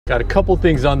Got a couple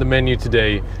things on the menu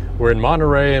today. We're in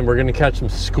Monterey and we're gonna catch some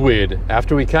squid.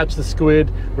 After we catch the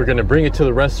squid, we're gonna bring it to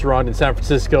the restaurant in San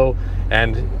Francisco,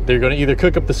 and they're gonna either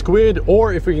cook up the squid,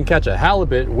 or if we can catch a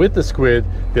halibut with the squid,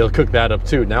 they'll cook that up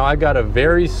too. Now I got a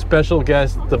very special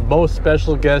guest, the most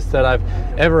special guest that I've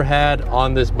ever had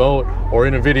on this boat or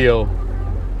in a video.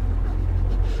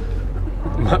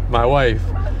 My wife.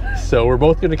 So we're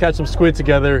both gonna catch some squid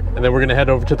together, and then we're gonna head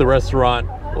over to the restaurant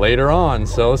later on.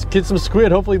 So let's get some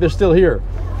squid. Hopefully they're still here.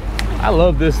 I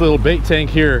love this little bait tank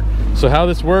here. So how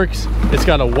this works, it's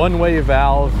got a one-way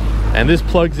valve, and this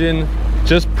plugs in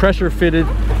just pressure fitted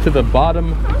to the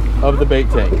bottom of the bait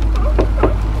tank.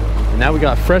 And now we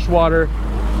got fresh water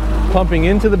pumping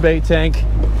into the bait tank,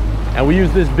 and we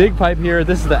use this big pipe here.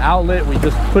 This is the outlet. We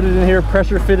just put it in here,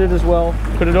 pressure fitted as well,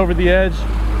 put it over the edge.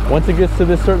 Once it gets to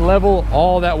this certain level,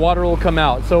 all that water will come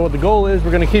out. So the goal is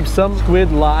we're gonna keep some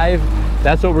squid live.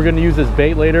 That's what we're gonna use as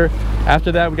bait later.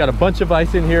 After that, we got a bunch of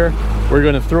ice in here. We're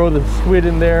gonna throw the squid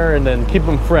in there and then keep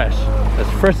them fresh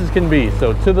as can be.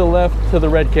 So to the left, to the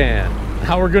red can.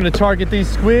 How we're gonna target these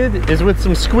squid is with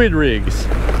some squid rigs.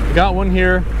 We got one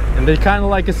here, and they're kind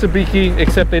of like a sabiki,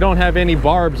 except they don't have any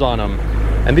barbs on them.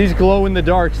 And these glow in the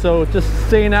dark, so just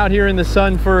staying out here in the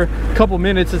sun for a couple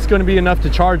minutes, it's gonna be enough to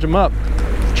charge them up.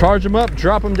 Charge them up,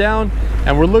 drop them down,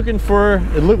 and we're looking for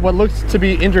what looks to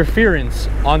be interference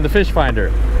on the fish finder.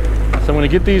 So I'm gonna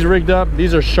get these rigged up.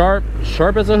 These are sharp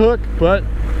as a hook, but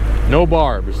no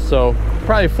barbs. So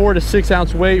probably 4 to 6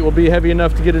 ounce weight will be heavy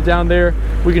enough to get it down there.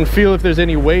 We can feel if there's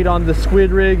any weight on the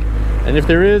squid rig, and if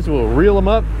there is, we'll reel them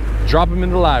up, drop them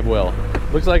in the live well.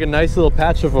 Looks like a nice little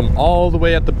patch of them all the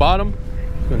way at the bottom.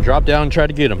 I'm gonna drop down and try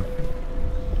to get them.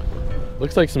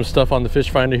 Looks like some stuff on the fish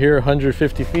finder here,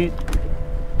 150 feet.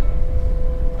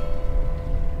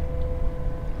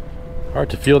 Hard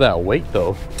to feel that weight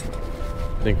though.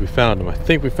 I think we found them. I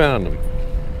think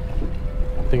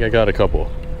I got a couple.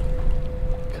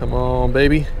 Come on,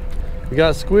 baby. We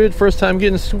got squid. First time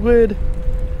getting squid.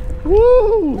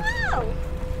 Woo! Wow.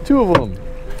 2 of them.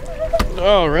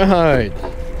 All right.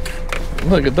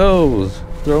 Look at those.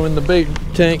 Throw in the bait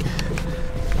tank.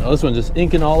 Oh, this one's just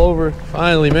inking all over.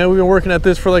 Finally, man, we've been working at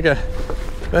this for like a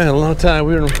long time.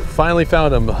 We finally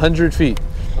found them, 100 feet.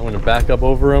 I'm gonna back up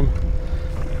over them.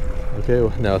 Okay,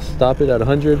 now stop it at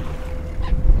 100.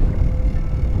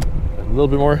 A little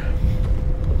bit more.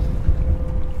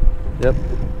 Yep.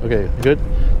 Okay, good.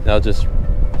 Now just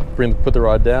put the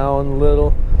rod down a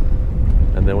little,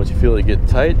 and then once you feel it get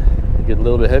tight, get a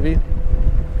little bit heavy,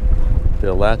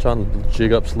 they'll latch on,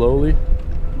 jig up slowly.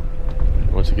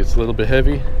 Once it gets a little bit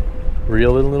heavy,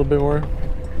 reel it a little bit more.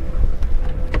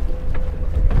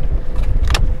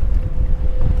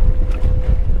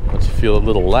 Once you feel a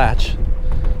little latch,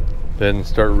 then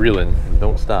start reeling and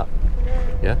don't stop.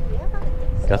 Yeah?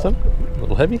 Got some? A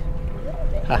little heavy?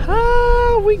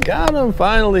 Haha, we got them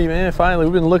finally, man. Finally,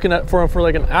 we've been looking for them for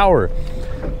like an hour.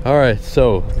 All right,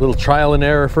 so a little trial and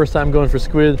error. First time going for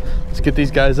squid. Let's get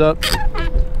these guys up.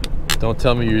 Don't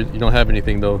tell me you don't have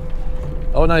anything though.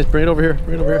 Oh, nice. Bring it over here.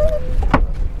 Bring it over here.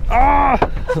 Ah!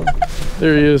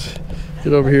 There he is.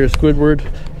 Get over here, Squidward.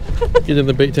 Get in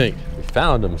the bait tank. We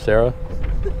found him, Sarah.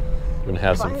 We're gonna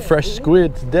have some fresh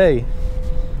squid today.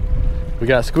 We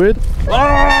got squid.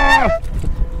 Ah!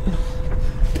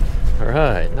 All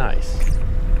right, nice.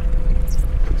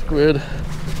 Squid.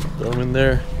 Throw them in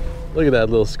there. Look at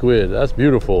that little squid. That's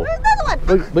beautiful.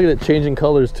 Look at it changing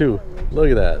colors too. Look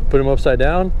at that. Put him upside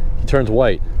down, he turns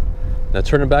white. Now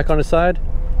turn him back on his side,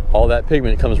 all that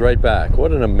pigment comes right back.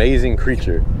 What an amazing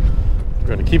creature. We're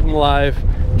gonna keep him alive.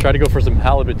 Try to go for some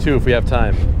halibut too if we have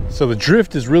time. So the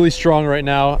drift is really strong right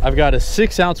now. I've got a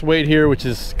 6 ounce weight here, which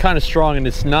is kind of strong, and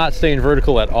it's not staying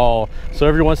vertical at all. So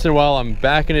every once in a while I'm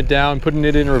backing it down, putting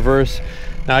it in reverse.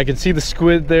 Now I can see the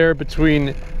squid there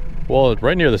between, well,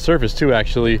 right near the surface too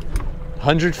actually,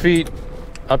 100 feet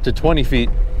up to 20 feet.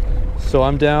 So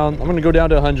I'm gonna go down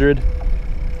to 100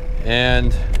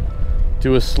 and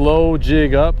do a slow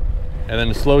jig up and then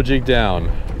a slow jig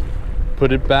down.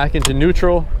 Put it back into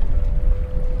neutral,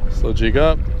 slow jig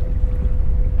up,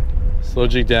 slow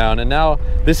jig down. And now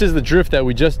this is the drift that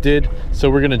we just did. So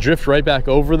we're gonna drift right back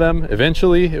over them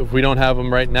eventually if we don't have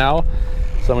them right now.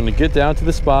 So I'm gonna get down to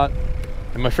the spot.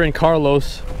 And my friend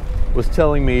Carlos was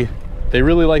telling me they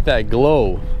really like that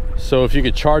glow. So if you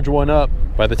could charge one up,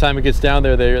 by the time it gets down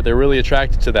there, they're really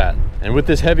attracted to that. And with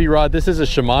this heavy rod, this is a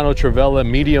Shimano Travella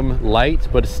medium light,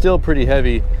 but it's still pretty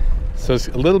heavy. So it's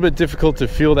a little bit difficult to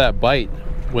feel that bite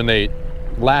when they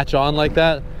latch on like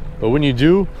that. But when you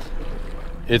do,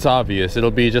 it's obvious. It'll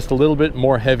be just a little bit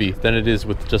more heavy than it is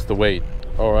with just the weight.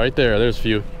 Oh, right there, there's a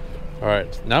few. All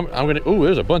right, now I'm gonna, ooh,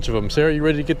 there's a bunch of them. Sarah, you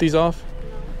ready to get these off?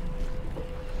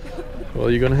 Well,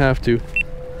 you're gonna have to.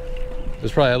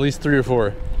 There's probably at least 3 or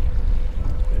 4.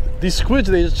 These squids,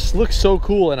 they just look so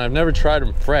cool, and I've never tried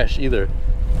them fresh either.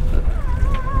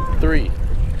 3.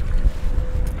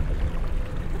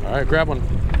 All right, grab one.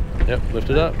 Yep, lift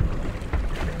it up.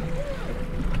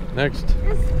 Next.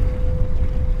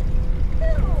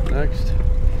 Next.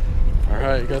 All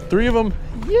right, got 3 of them.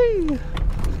 Yay!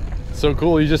 So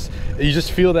cool. You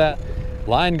just feel that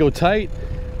line go tight,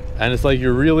 and it's like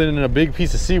you're reeling in a big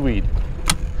piece of seaweed.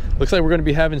 Looks like we're going to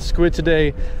be having squid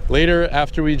today. Later,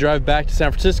 after we drive back to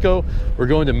San Francisco, we're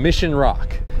going to Mission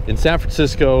Rock in San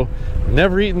Francisco.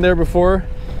 Never eaten there before.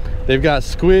 They've got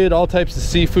squid, all types of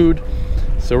seafood.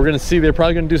 So we're going to see. They're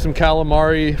probably going to do some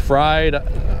calamari, fried.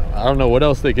 I don't know what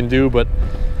else they can do, but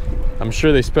I'm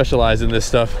sure they specialize in this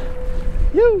stuff.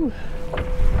 Yoo!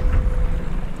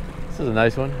 This is a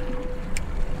nice one.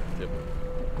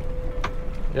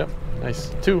 Yep, nice.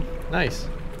 2, nice.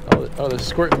 Oh, they're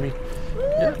squirting me.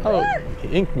 Yeah. Oh, he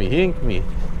inked me,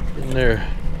 in there.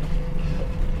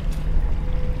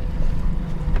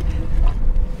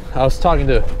 I was talking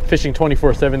to Fishing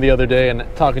 24/7 the other day and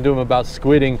talking to him about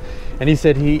squidding, and he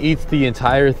said he eats the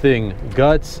entire thing,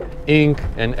 guts, ink,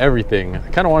 and everything. I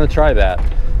kind of want to try that.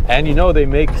 And you know, they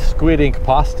make squid ink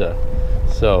pasta,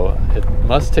 so it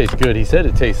must taste good. He said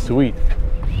it tastes sweet.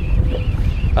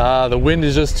 The wind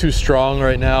is just too strong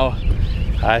right now.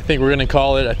 I think we're gonna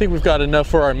call it. I think we've got enough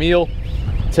for our meal.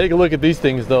 Take a look at these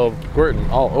things though, squirting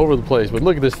all over the place. But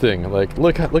look at this thing. Like,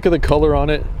 look at the color on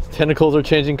it. His tentacles are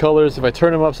changing colors. If I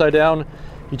turn him upside down,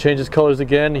 he changes colors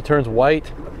again. He turns white.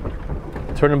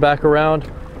 Turn him back around,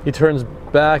 he turns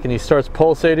back and he starts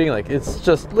pulsating. Like, it's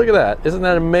just, look at that. Isn't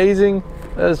that amazing?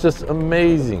 That is just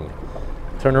amazing.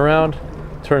 Turn around,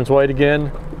 turns white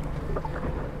again.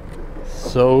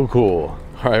 So cool.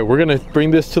 All right, we're gonna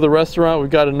bring this to the restaurant. We've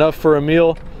got enough for a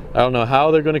meal. I don't know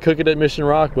how they're gonna cook it at Mission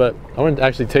Rock, but I want to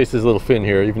actually taste his little fin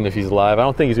here, even if he's alive. I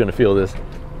don't think he's gonna feel this.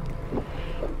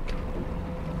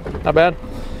 Not bad.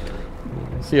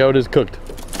 Let's see how it is cooked.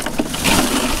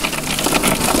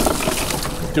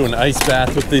 Do an ice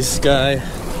bath with this guy.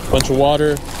 Bunch of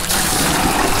water.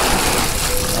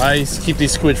 Ice, keep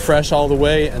these squid fresh all the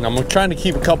way, and I'm trying to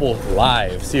keep a couple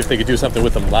live, see if they could do something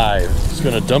with them live. Just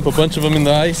gonna dump a bunch of them in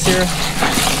the ice here.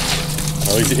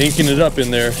 Oh, he's inking it up in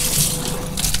there.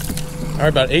 All right,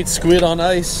 about 8 squid on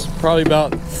ice, probably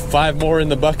about 5 more in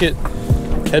the bucket.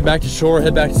 Head back to shore,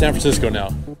 head back to San Francisco now.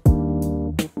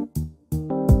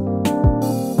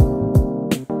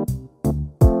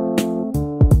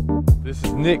 This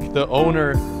is Nick, the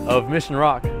owner of Mission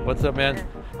Rock. What's up, man?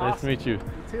 Awesome. Nice to meet you.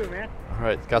 You too, man. All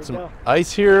right, got some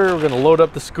ice here. We're gonna load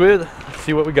up the squid. Let's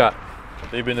see what we got.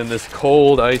 They've been in this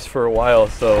cold ice for a while,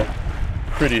 so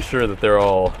pretty sure that they're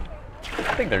all,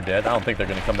 I think they're dead. I don't think they're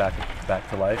gonna come back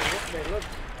to life. They look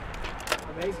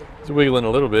amazing. It's wiggling a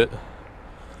little bit.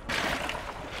 I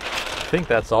think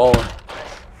that's all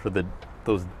for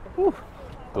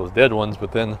those dead ones,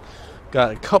 but then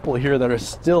got a couple here that are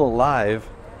still alive.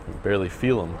 You can barely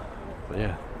feel them, but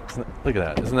yeah. Look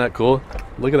at that. Isn't that cool?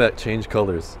 Look at that change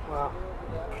colors. Wow.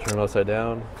 Turn it upside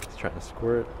down. It's trying to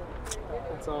squirt.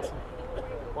 That's awesome.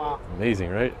 Wow.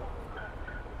 Amazing, right?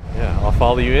 Yeah, I'll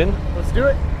follow you in. Let's do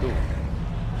it. Cool.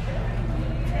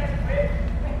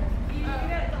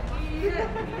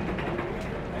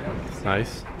 It's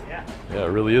nice. Yeah. Yeah, it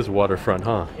really is waterfront,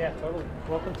 huh? Yeah, totally.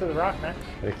 Welcome to the Rock, man.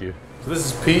 Thank you. So this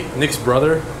is Pete, Nick's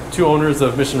brother, 2 owners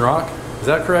of Mission Rock. Is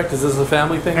that correct? Is this a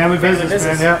family thing? Family business,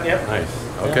 man. Yeah. Yep. Nice.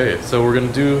 Okay, so we're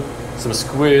gonna do some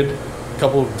squid, a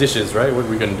couple of dishes, right? What are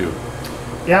we gonna do?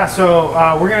 Yeah, so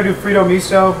we're going to do Frito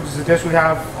Miso, which is a dish we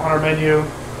have on our menu.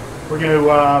 We're going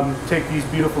to take these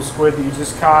beautiful squid that you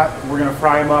just caught. We're going to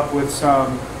fry them up with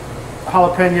some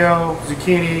jalapeno,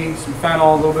 zucchini, some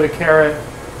fennel, a little bit of carrot,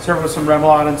 serve with some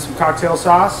remoulade and some cocktail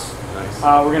sauce. Nice.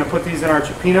 We're going to put these in our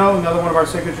cioppino, another one of our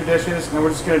signature dishes, and then we're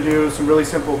just going to do some really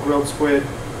simple grilled squid.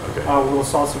 Okay. With a little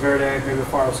salsa verde, maybe a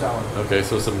faro salad. Okay,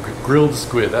 so some grilled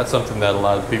squid. That's something that a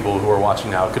lot of people who are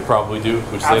watching now could probably do.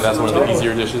 Would you say that's one of the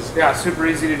easier dishes? Yeah, super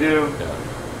easy to do.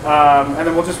 Yeah. And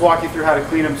then we'll just walk you through how to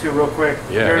clean them too real quick.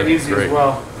 Yeah, very easy great. as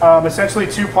well. Essentially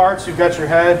 2 parts. You've got your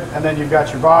head and then you've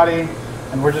got your body.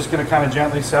 And we're just going to kind of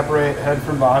gently separate head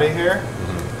from body here.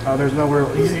 Mm-hmm. There's no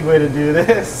real easy way to do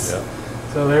this. Yeah.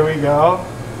 So there we go.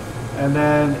 And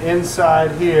then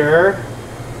inside here,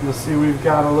 you'll see we've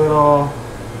got a little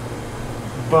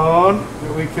bone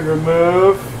that we can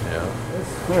remove. Yeah.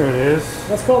 There it is.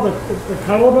 That's called the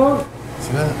cuddle bone.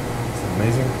 See that? It's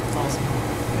amazing. It's awesome.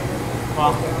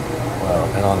 Wow. Wow,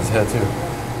 and on his head too.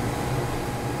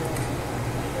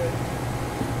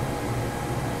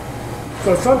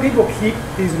 So some people keep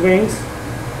these wings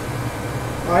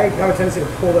I have a tendency to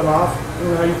pull them off. I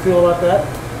don't know how you feel about that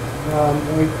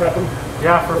when we prep them.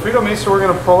 Yeah, for Frito miso, we're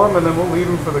going to pull them and then we'll leave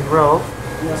them for the grill.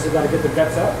 You also got to get the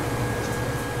guts out.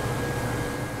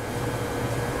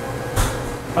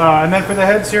 And then for the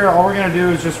heads here, all we're going to do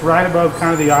is just right above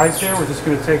kind of the eyes here. We're just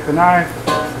going to take the knife,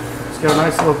 just get a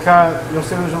nice little cut. You'll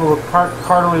see there's a little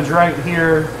cartilage right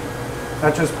here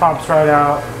that just pops right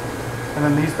out. And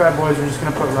then these bad boys we're just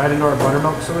going to put right into our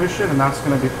buttermilk solution, and that's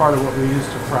going to be part of what we use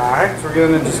to fry. So we're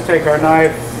going to just take our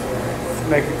knife,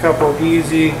 make a couple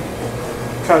easy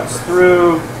cuts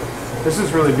through. This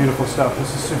is really beautiful stuff.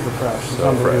 This is super fresh. It's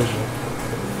unbelievable.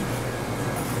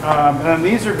 And then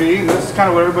these are being, this is kind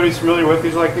of what everybody's familiar with.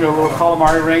 These are like, you know, little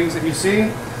calamari rings that you see.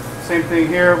 Same thing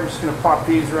here. We're just going to pop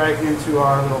these right into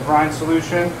our little brine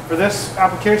solution. For this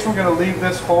application, we're going to leave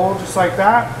this whole just like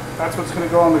that. That's what's going to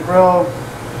go on the grill.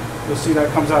 You'll see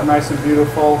that comes out nice and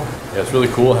beautiful. Yeah, it's really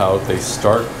cool how they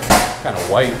start kind of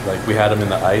white, like we had them in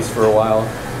the ice for a while,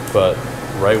 but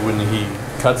right when he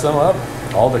cuts them up,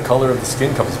 all the color of the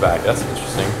skin comes back. That's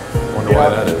interesting. I wonder why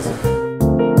that is.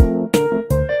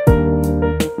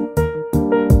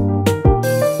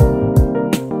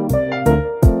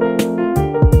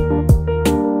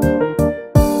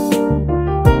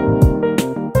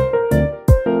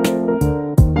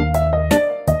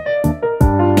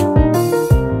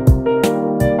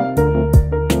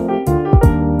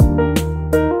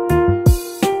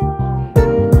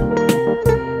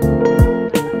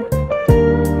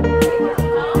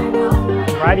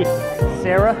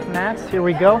 Sarah, Max, here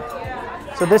we go.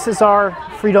 So this is our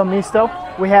Frito misto.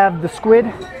 We have the squid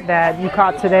that you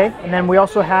caught today, and then we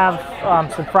also have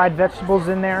some fried vegetables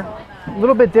in there. A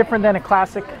little bit different than a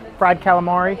classic fried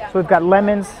calamari. So we've got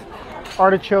lemons,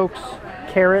 artichokes,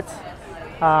 carrots,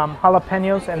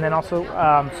 jalapenos, and then also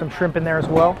some shrimp in there as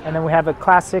well. And then we have a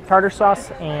classic tartar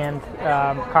sauce and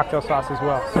cocktail sauce as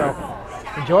well. So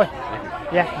enjoy.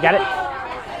 Yeah, you got it.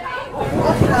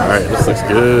 All right, this looks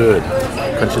good.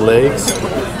 Crunchy legs.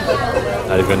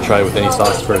 Not even gonna try it with any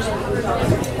sauce first.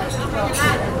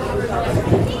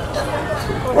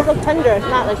 It's like tender, it's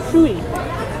not like chewy.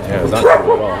 Yeah, it's not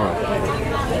chewy at all,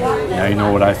 huh? Now you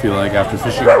know what I feel like after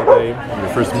fishing all day. Your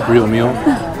first real meal.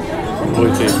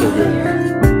 Boy, it tastes so good.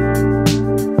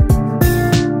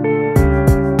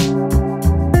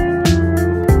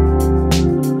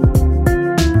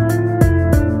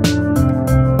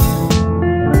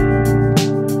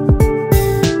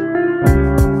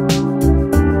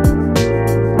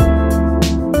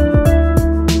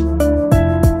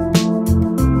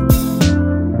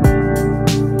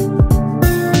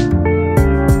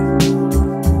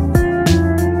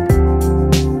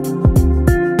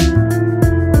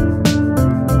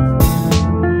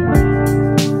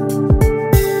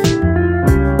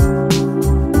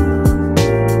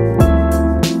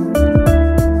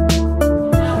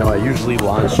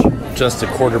 Just a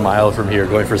quarter mile from here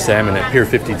going for salmon at Pier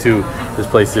 52. This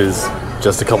place is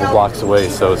just a couple blocks away,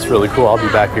 so it's really cool. I'll be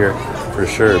back here for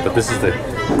sure. But this is the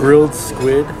grilled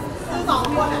squid.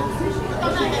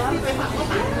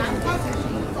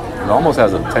 It almost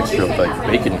has a texture of like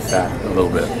bacon fat a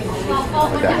little bit.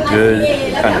 Like that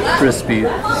good, kind of crispy,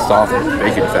 soft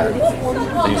bacon fat.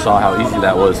 And you saw how easy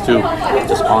that was too.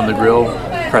 Just on the grill,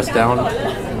 pressed down.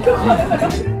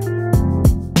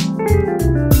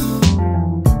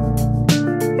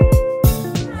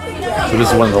 So this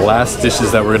is one of the last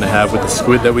dishes that we're gonna have with the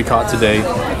squid that we caught today.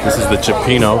 This is the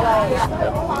cioppino.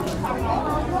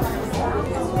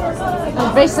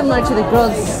 It's very similar to the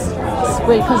grilled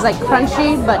squid because it's like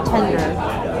crunchy but tender.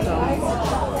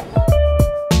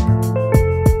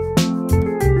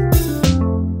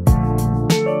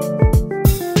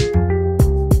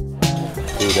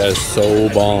 Dude, that is so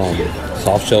bomb.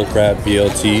 Soft shell crab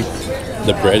BLT.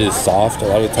 The bread is soft. A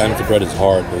lot of the times the bread is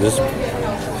hard, but this,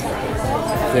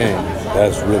 dang,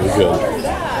 that's really good.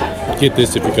 Get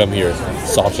this if you come here.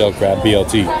 Soft shell crab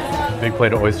BLT. Big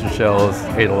plate of oyster shells.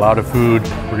 Ate a lot of food.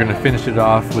 We're gonna finish it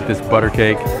off with this butter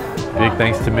cake. Big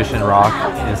thanks to Mission Rock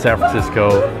in San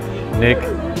Francisco. Nick,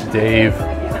 Dave,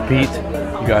 Pete,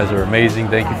 you guys are amazing.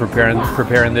 Thank you for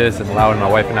preparing this and allowing my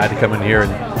wife and I to come in here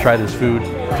and try this food.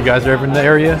 If you guys are ever in the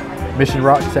area, Mission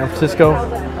Rock, San Francisco,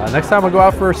 next time I go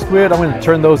out for a squid, I'm gonna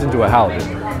turn those into a halibut.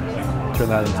 Turn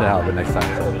that into halibut next time.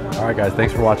 So, all right guys,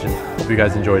 thanks for watching. Hope you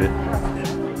guys enjoyed it.